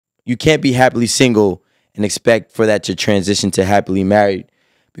You can't be happily single and expect for that to transition to happily married.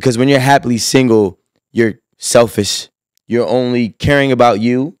 Because when you're happily single, you're selfish. You're only caring about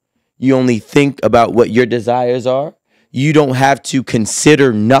you. You only think about what your desires are. You don't have to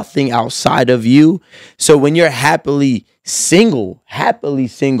consider nothing outside of you. So when you're happily single,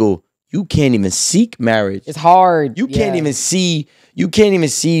 you can't even seek marriage. It's hard. You can't even see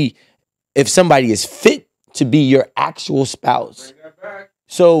if somebody is fit to be your actual spouse.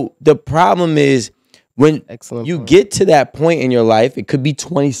 So the problem is when you get to that point in your life, it could be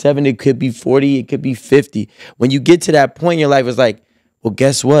 27, it could be 40, it could be 50. When you get to that point in your life, it's like, well,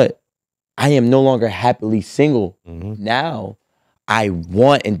 guess what? I am no longer happily single. Now I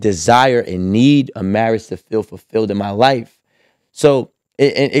want and desire and need a marriage to feel fulfilled in my life. So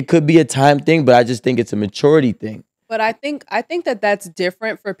it could be a time thing, but I just think it's a maturity thing. But I think that that's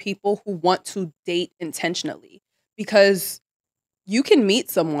different for people who want to date intentionally, because you can meet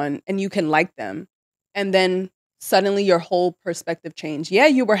someone and you can like them, and then suddenly your whole perspective changed. Yeah,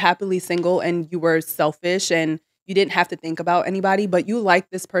 you were happily single and you were selfish and you didn't have to think about anybody, but you like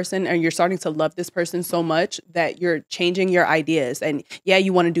this person and you're starting to love this person so much that you're changing your ideas. And yeah,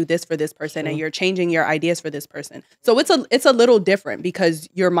 you want to do this for this person and you're changing your ideas for this person. So it's a little different because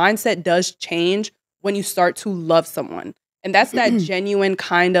your mindset does change when you start to love someone. And that's that genuine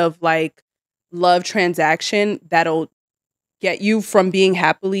kind of like love transaction that'll get you from being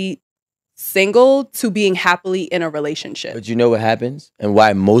happily single to being happily in a relationship. But you know what happens and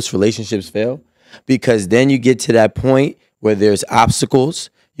why most relationships fail? Because then you get to that point where there's obstacles.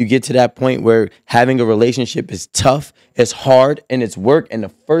 You get to that point where having a relationship is tough, it's hard, and it's work. And the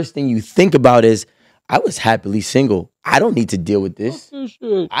first thing you think about is, I was happily single. I don't need to deal with this.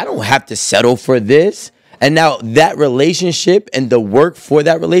 I don't have to settle for this. And now that relationship and the work for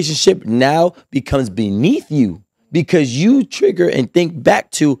that relationship now becomes beneath you because you trigger and think back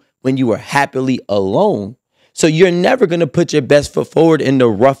to when you were happily alone. So you're never going to put your best foot forward in the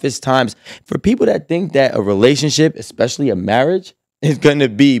roughest times. For people that think that a relationship, especially a marriage, is going to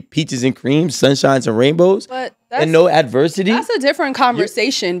be peaches and cream, sunshines and rainbows, and no adversity. That's a different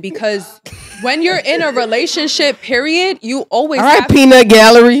conversation because when you're in a relationship, period, you always have peanut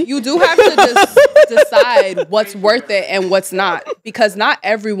gallery. You do have to decide what's worth it and what's not, because not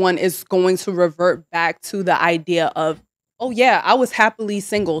everyone is going to revert back to the idea of, oh yeah, I was happily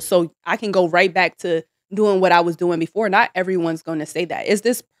single, so I can go right back to doing what I was doing before. Not everyone's going to say that. Is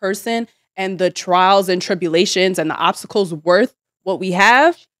this person and the trials and tribulations and the obstacles worth what we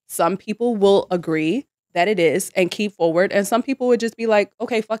have? Some people will agree that it is and keep forward. And some people would just be like,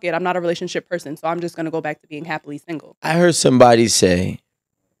 okay, fuck it. I'm not a relationship person, so I'm just going to go back to being happily single. I heard somebody say,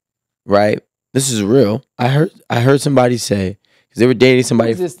 right? This is real. I heard somebody say, because they were dating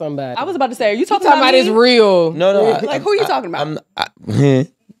somebody. Who's this somebody? I was about to say, are you talking about it's real? No. Like, who are you talking about?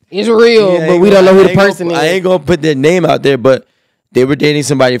 It's real, but we don't know who the person is. I ain't gonna put their name out there, but they were dating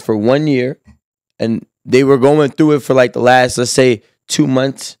somebody for 1 year, and they were going through it for like the last, let's say, 2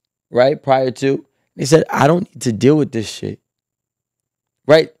 months, right? Prior to, they said, I don't need to deal with this shit,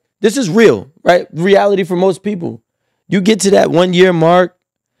 right? This is real, right? Reality for most people. You get to that 1 year mark,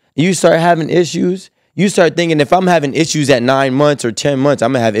 and you start having issues. You start thinking, if I'm having issues at 9 months or 10 months,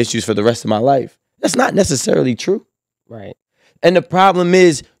 I'm gonna have issues for the rest of my life. That's not necessarily true. Right. And the problem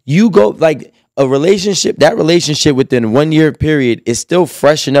is, you go like a relationship, that relationship within 1 year period is still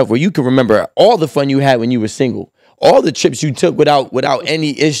fresh enough where you can remember all the fun you had when you were single, all the trips you took without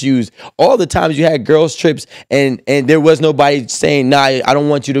any issues, all the times you had girls trips and there was nobody saying, nah, I don't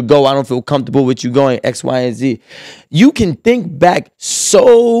want you to go. I don't feel comfortable with you going X, Y, and Z. You can think back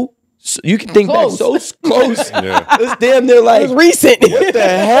so close. Yeah. It's damn near like it's recent. What the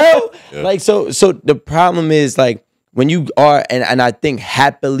hell? Yeah. Like, so the problem is like, when you are, and I think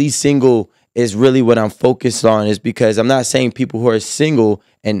happily single is really what I'm focused on, is because I'm not saying people who are single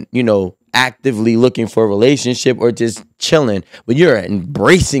and, you know, actively looking for a relationship or just chilling, but you're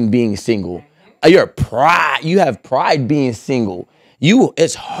embracing being single. You have pride being single.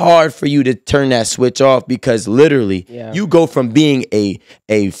 It's hard for you to turn that switch off because literally you go from being a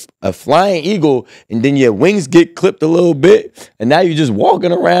flying eagle and then your wings get clipped a little bit and now you're just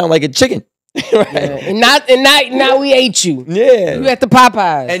walking around like a chicken. Right. Yeah. And now we ate you. Yeah. You at the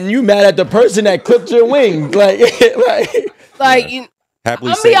Popeyes. And you mad at the person that clipped your wing.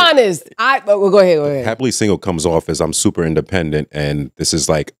 Happily I'll be honest. Go ahead. Happily single comes off as I'm super independent and this is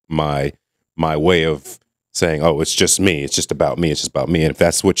like my way of saying, oh, it's just me. It's just about me. It's just about me. And if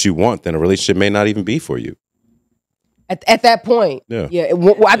that's what you want, then a relationship may not even be for you. At that point. Yeah.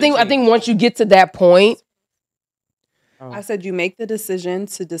 I think once you get to that point, I said you make the decision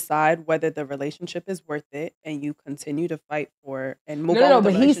to decide whether the relationship is worth it, and you continue to fight for and move on. No, with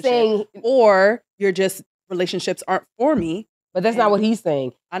the but he's relationship. saying, or you're just relationships aren't for me. but that's not what he's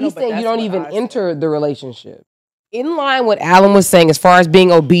saying. I know, He's but saying you that's don't what even I enter the relationship. In line with Alan was saying, as far as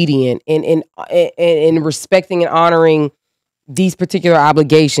being obedient and respecting and honoring these particular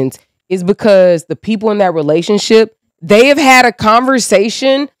obligations, is because the people in that relationship, they have had a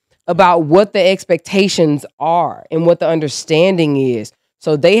conversation about what the expectations are and what the understanding is.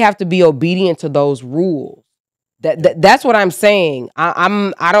 So they have to be obedient to those rules. That's what I'm saying. I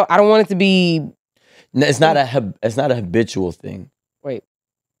don't want it to be. It's not a habitual thing. Wait,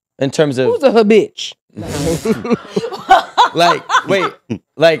 in terms of who's a habitch?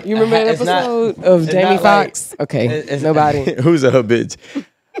 like You remember that it's not- episode of it's Jamie not like- Foxx? Okay, it's- nobody. Who's a bitch?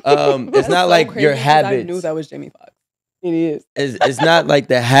 It's not like your I habits. knew that was Jamie Foxx. It is. It's not like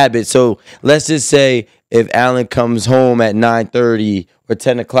the habit. So let's just say if Alan comes home at 9:30 or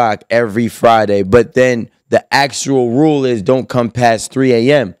 10 o'clock every Friday, but then the actual rule is don't come past 3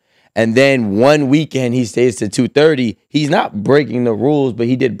 a.m. And then one weekend he stays to 2:30. He's not breaking the rules, but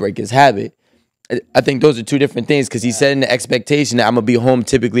he did break his habit. I think those are two different things because he's setting the expectation that I'm going to be home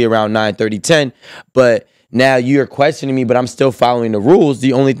typically around 9:30, 10. But now you're questioning me, but I'm still following the rules.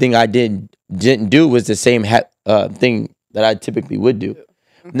 The only thing I didn't do was the same thing that I typically would do.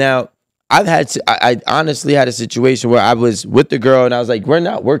 Now, I honestly had a situation where I was with the girl and I was like, we're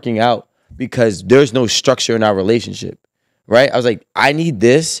not working out because there's no structure in our relationship, right? I was like, I need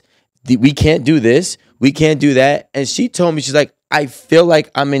this. We can't do this. We can't do that. And she told me, she's like, I feel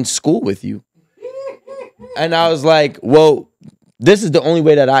like I'm in school with you. And I was like, well, this is the only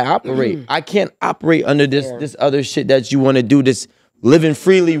way that I operate. I can't operate under this other shit that you want to do, this living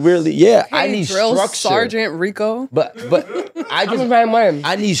freely, really. Yeah, I need Drill structure. Sergeant Rico. But I just I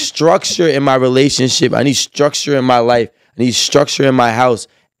I need structure in my relationship. I need structure in my life. I need structure in my house.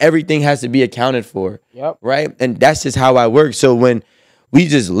 Everything has to be accounted for. Yep. Right? And that's just how I work. So when we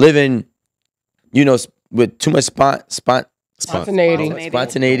just live in, with too much spontaneity.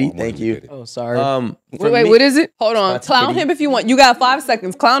 Thank you. Oh, sorry. Wait, what is it? Hold on. Spontaneity. Clown him if you want. You got 5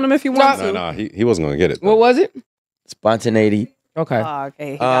 seconds. Clown him if you want to. No, he wasn't gonna get it. What was it? Spontaneity. Okay. Oh,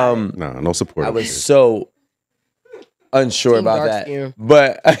 okay. he got it. No support. I was so unsure Team about dark that. skin.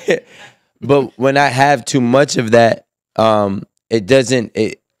 But when I have too much of that, it doesn't.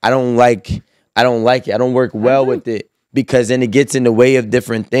 I don't like it. I don't work well with it because then it gets in the way of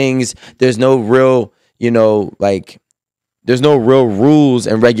different things. There's no real, there's no real rules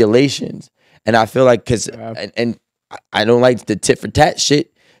and regulations. And I feel like and I don't like the tit for tat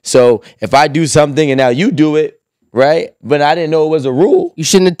shit. So if I do something and now you do it, right? But I didn't know it was a rule. You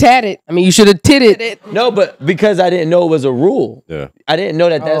shouldn't have tatted. I mean, you should have titted. No, but because I didn't know it was a rule. Yeah. I didn't know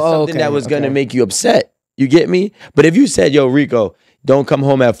that that's something okay, that was going to okay. make you upset. You get me? But if you said, yo, Rico, don't come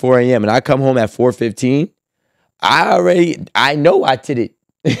home at 4 a.m. and I come home at 4:15, I know I did it.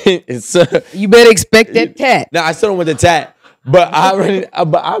 You better expect that tat. Now, I still don't want the tat. But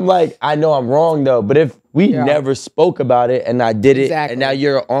but I'm like, I know I'm wrong though. But if we never spoke about it and I did it, Exactly. and now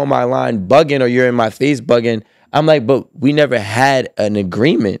you're on my line bugging or you're in my face bugging, I'm like, but we never had an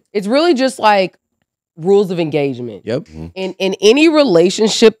agreement. It's really just like rules of engagement. Yep. In any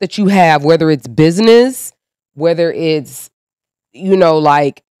relationship that you have, whether it's business, whether it's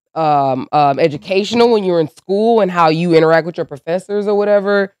educational when you're in school and how you interact with your professors or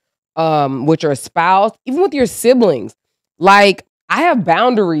whatever, with your spouse, even with your siblings. Like, I have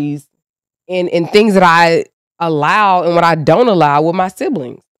boundaries in things that I allow and what I don't allow with my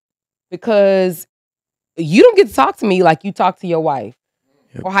siblings, because you don't get to talk to me like you talk to your wife,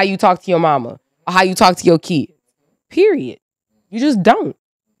 or how you talk to your mama, or how you talk to your kids. Period. You just don't,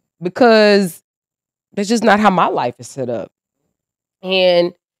 because that's just not how my life is set up.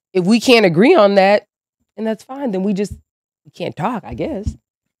 And if we can't agree on that, and that's fine, then we can't talk, I guess.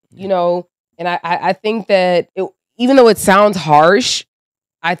 And I think that even though it sounds harsh,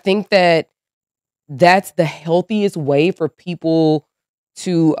 I think that that's the healthiest way for people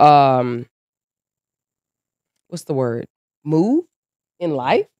to what's the word? Move in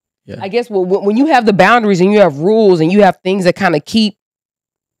life. Yeah. I guess when you have the boundaries and you have rules and you have things that kind of keep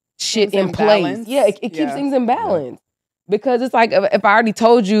shit Things in in place. balance. Yeah, it keeps Yeah. things in balance. Because it's like, if I already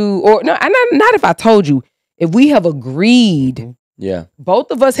told you, or no, not if I told you, if we have agreed, Yeah.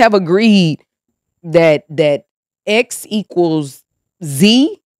 both of us have agreed that X equals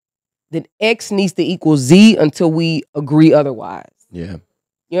Z, then X needs to equal Z until we agree otherwise. Yeah.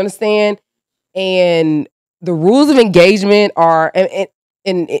 You understand? And the rules of engagement are,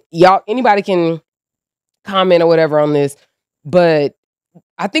 and y'all, anybody can comment or whatever on this, but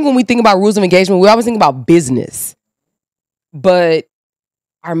I think when we think about rules of engagement, we always think about business. but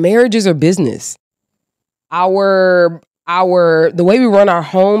our marriages are business. The way we run our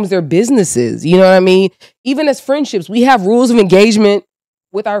homes, they're businesses. You know what I mean? Even as friendships, we have rules of engagement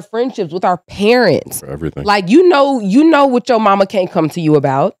with our friendships, with our parents. For everything. Like, you know what your mama can't come to you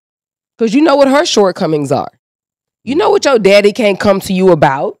about because you know what her shortcomings are. You know what your daddy can't come to you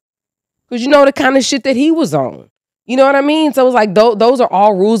about because you know the kind of shit that he was on. You know what I mean? So it's like those are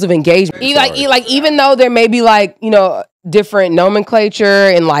all rules of engagement. Even though there may be like, you know, different nomenclature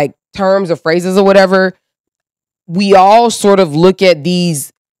and like terms or phrases or whatever, we all sort of look at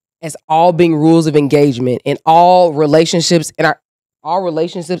these as all being rules of engagement, and all relationships in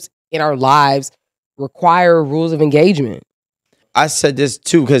our lives require rules of engagement. I said this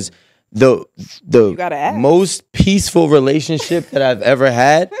too because the most peaceful relationship that I've ever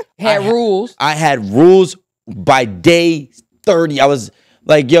had rules. I had rules by day 30. I was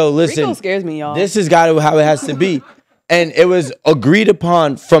like, yo, listen, Rico scares me, y'all. this is how it has to be. And it was agreed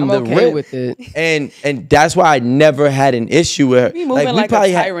upon from the rip. With it. And that's why I never had an issue with her. You moving like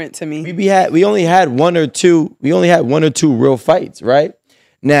a tyrant to me. We only had one or two real fights, right?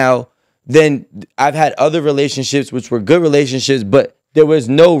 Now, then I've had other relationships which were good relationships, but there was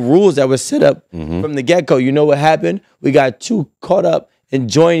no rules that were set up from the get-go. You know what happened? We got too caught up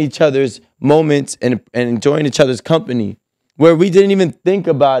enjoying each other's moments and enjoying each other's company, where we didn't even think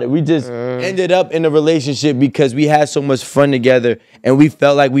about it. We just ended up in a relationship because we had so much fun together and we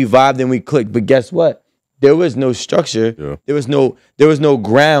felt like we vibed and we clicked. But guess what? There was no structure. Yeah. There was no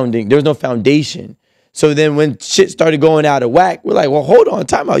grounding. There was no foundation. So then when shit started going out of whack, we're like, well, hold on,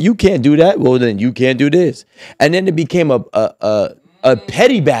 time out. You can't do that. Well, then you can't do this. And then it became a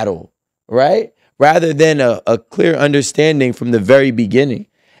petty battle, right? Rather than a clear understanding from the very beginning.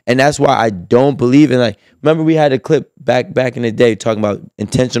 And that's why I don't believe in, like, remember we had a clip back in the day talking about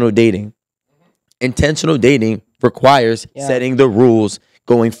intentional dating. Intentional dating requires setting the rules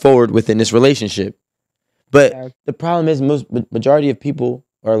going forward within this relationship. But the problem is majority of people,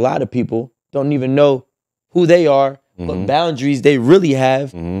 or a lot of people, don't even know who they are, what boundaries they really have.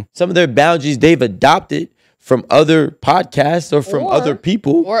 Some of their boundaries they've adopted from other podcasts or from other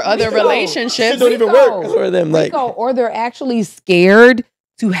people. Or other relationships. It don't even work for them. Or they're actually scared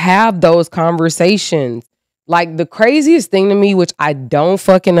to have those conversations. Like, the craziest thing to me, which I don't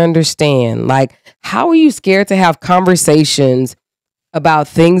fucking understand, like, how are you scared to have conversations about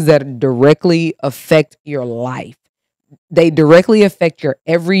things that directly affect your life? They directly affect your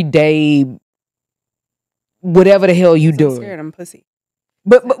everyday, whatever the hell you doing. I'm scared, I'm pussy.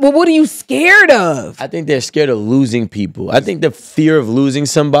 But what are you scared of? I think they're scared of losing people. I think the fear of losing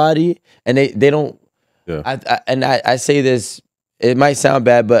somebody, and they don't. Yeah. I say this. It might sound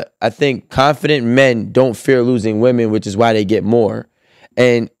bad, but I think confident men don't fear losing women, which is why they get more.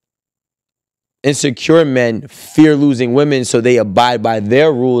 And insecure men fear losing women, so they abide by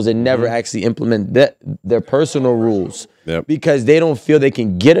their rules and never actually implement their personal rules because they don't feel they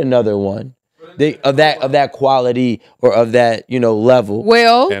can get another one. Of that quality or of that level.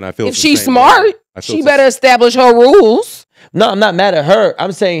 Well, and I feel if she's smart, she better establish her rules. No, I'm not mad at her.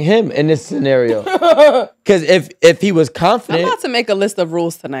 I'm saying him in this scenario. Because if he was confident, I'm about to make a list of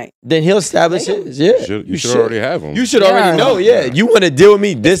rules tonight. Then he'll establish it. Yeah, you should already have them. You should already know. Yeah, you want to deal with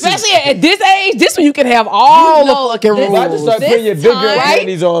me. Especially at this age, this one you can have all the fucking rules. I just start putting your big girl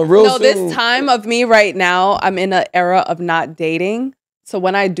panties on real soon. This time of me right now, I'm in an era of not dating. So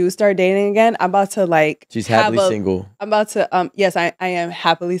when I do start dating again, I'm about to She's happily single. I'm about to yes, I am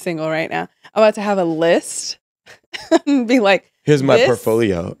happily single right now. I'm about to have a list and be like, here's my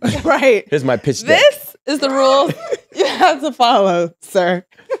portfolio. Right. Here's my pitch deck. This is the rules you have to follow, sir.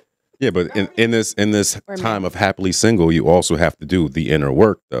 Yeah, but in this time of happily single, you also have to do the inner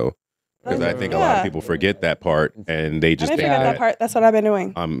work though. Because I think a lot of people forget that part and they just think that part. That's what I've been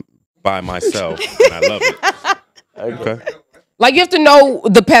doing. I'm by myself and I love it. Okay. Like, you have to know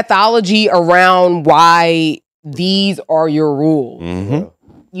the pathology around why these are your rules.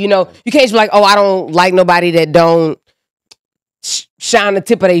 You know, you can't just be like, oh, I don't like nobody that don't shine the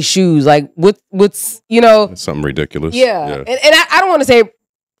tip of their shoes. Like, what's It's something ridiculous. Yeah. And I don't want to say,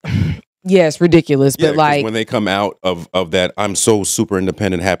 yes, ridiculous, but like, when they come out of that, I'm so super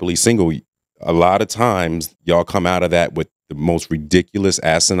independent, happily single, a lot of times y'all come out of that with the most ridiculous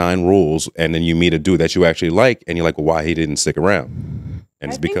asinine rules, and then you meet a dude that you actually like, and you're like, well, why he didn't stick around? And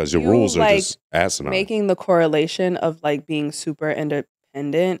it's because your rules are just asinine. Making the correlation of being super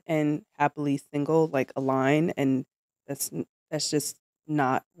independent and happily single align, and that's just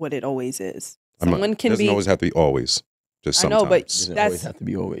not what it always is. Someone can doesn't always have to be always. Just sometimes. I know, but doesn't always have to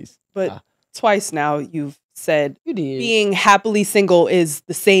be always. But twice now you've said being happily single is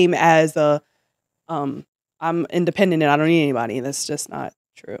the same as a I'm independent and I don't need anybody. That's just not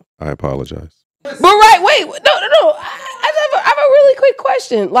true. I apologize. But wait, no. I have a really quick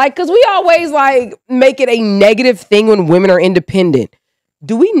question. Like, because we always like make it a negative thing when women are independent.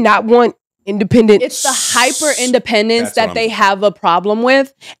 Do we not want independent? It's the hyper independence that they have a problem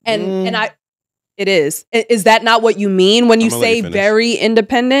with, and it is. Is that not what you mean when you say very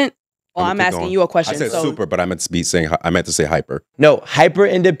independent? Well, I'm asking you a question. I said super, but I meant to say hyper. No, hyper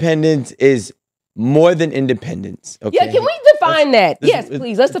independence is more than independence. Okay? Yeah, can we define that? Yes,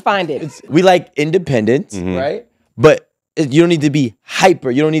 please. Let's define it. We like independence, right? But you don't need to be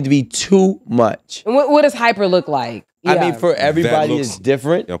hyper. You don't need to be too much. And what does hyper look like? I mean, for everybody, it's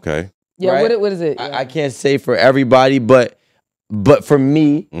different. Okay. Yeah. Right? What is it? Yeah. I can't say for everybody, but for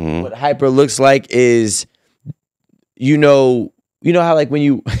me, what hyper looks like is, you know how like when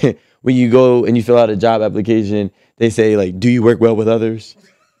you when you go and you fill out a job application, they say like, do you work well with others?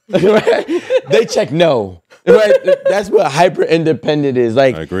 Right? They check no. Right? That's what hyper independent is.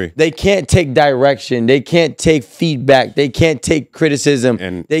 Like, I agree. They can't take direction. They can't take feedback. They can't take criticism.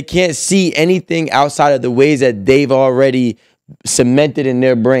 And they can't see anything outside of the ways that they've already cemented in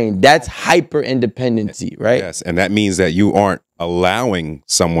their brain. That's hyper independency, right? Yes, and that means that you aren't allowing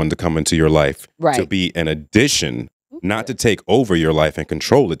someone to come into your life to be an addition, not to take over your life and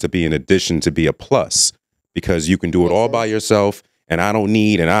control it, to be an addition, to be a plus, because you can do it all by yourself. And I don't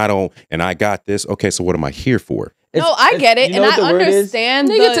need, and I got this. Okay, so what am I here for? No, I get it, and I understand.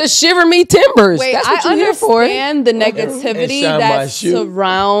 Nigga, to shiver me timbers. Wait, that's what I you're here for. understand the negativity that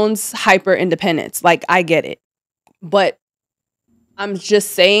surrounds hyper independence. Like, I get it, but I'm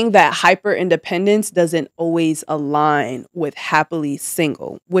just saying that hyper independence doesn't always align with happily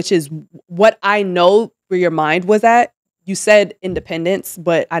single, which is what I know where your mind was at. You said independence,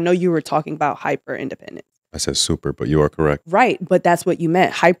 but I know you were talking about hyper independence. I said super, but you are correct. Right, but that's what you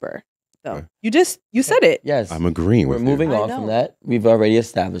meant, hyper. So you said it. Yes. I'm agreeing with you. We're moving on from that. We've already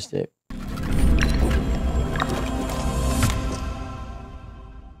established it.